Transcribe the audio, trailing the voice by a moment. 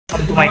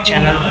to my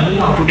channel.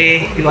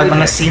 Today you are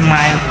gonna see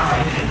my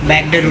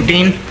back day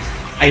routine.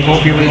 I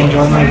hope you will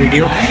enjoy my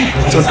video.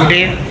 So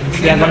today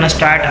we are gonna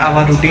start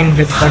our routine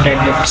with the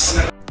deadlifts.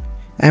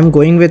 I am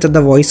going with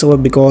the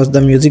voiceover because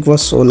the music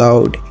was so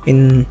loud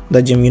in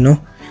the gym,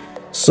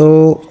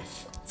 So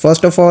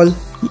first of all,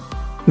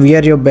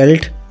 wear your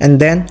belt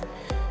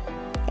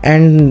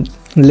and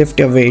lift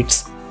your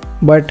weights.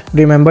 But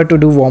remember to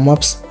do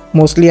warm-ups.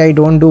 Mostly I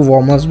don't do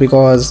warm-ups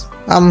because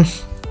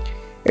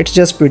it's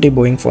just pretty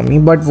boring for me,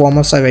 but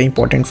warm-ups are very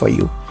important for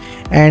you.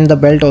 And the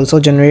belt also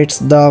generates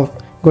the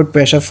good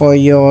pressure for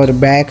your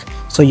back,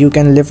 so you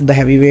can lift the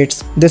heavy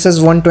weights. This is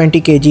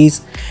 120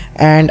 kgs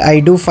and I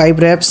do 5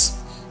 reps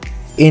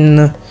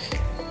in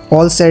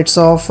all sets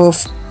of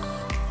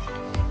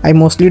I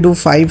mostly do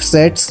 5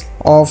 sets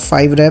of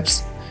 5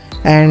 reps,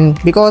 and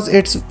because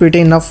it's pretty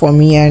enough for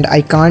me and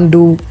I can't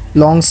do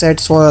long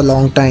sets for a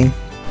long time.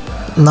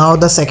 Now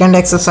the second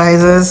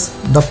exercise is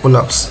the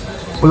pull-ups.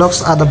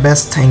 Pull-ups are the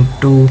best thing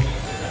to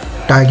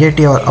target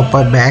your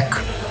upper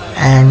back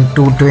and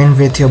to train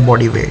with your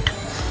body weight.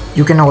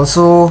 You can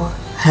also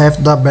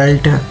have the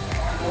belt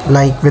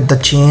like with the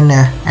chain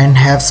and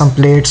have some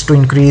plates to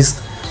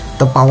increase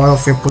the power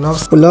of your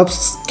pull-ups.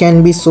 Pull-ups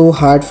can be so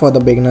hard for the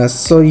beginners,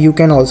 so you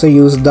can also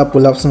use the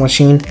pull-ups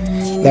machine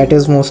that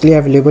is mostly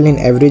available in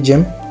every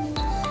gym.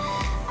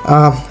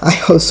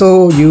 I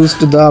also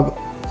used the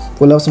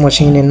pull-ups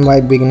machine in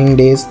my beginning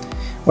days,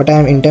 but I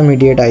am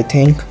intermediate, I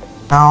think.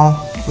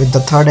 Now with the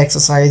third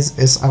exercise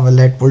is our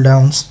leg pull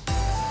downs.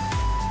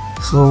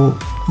 So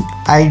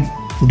I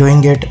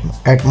doing it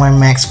at my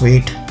max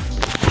weight.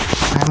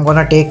 I'm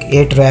gonna take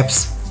 8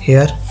 reps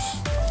here,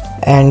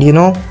 and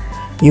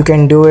you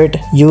can do it,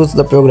 use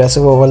the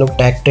progressive overload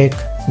tactic.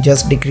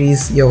 Just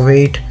decrease your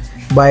weight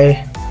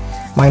by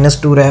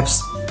 -2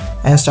 reps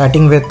and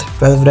starting with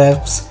 12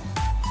 reps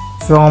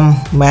from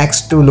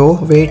max to low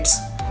weights,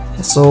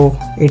 so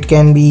it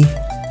can be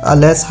a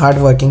less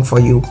hard working for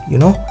you,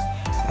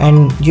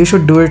 and you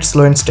should do it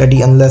slow and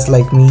steady, unless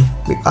like me,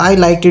 I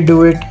like to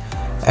do it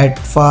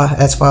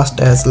as fast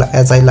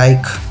as I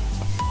like.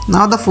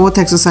 Now the fourth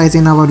exercise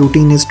in our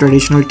routine is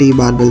traditional T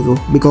barbell row.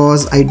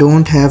 Because I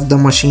don't have the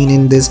machine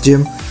in this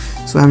gym,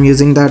 so I'm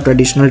using the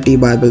traditional T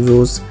barbell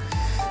rows.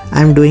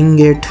 I'm doing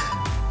it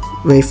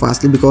very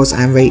fastly because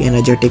I'm very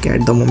energetic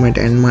at the moment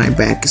and my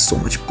back is so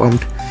much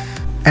pumped.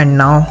 And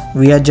now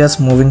we are just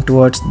moving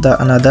towards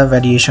the another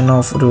variation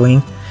of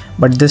rowing,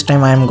 but this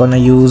time I am gonna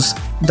use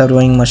the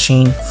rowing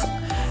machine,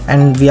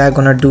 and we are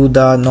gonna do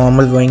the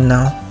normal rowing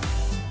now.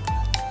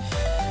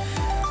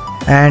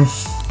 And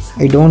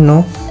I don't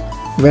know,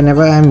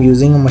 whenever I'm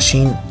using a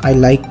machine, I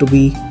like to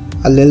be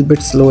a little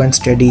bit slow and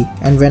steady,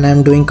 and when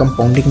I'm doing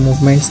compounding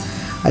movements,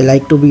 I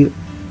like to be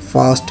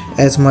fast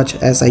as much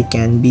as I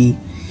can be.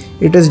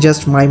 It is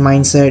just my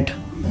mindset,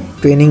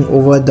 training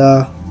over the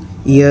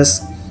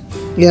years.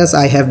 Yes,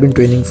 I have been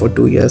training for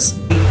 2 years.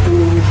 To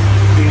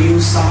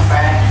reduce some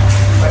fat,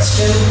 but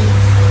still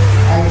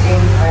I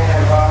think I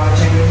have a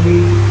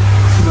genuinely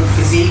good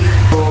physique,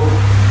 so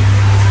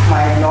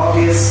my vlog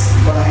is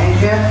gonna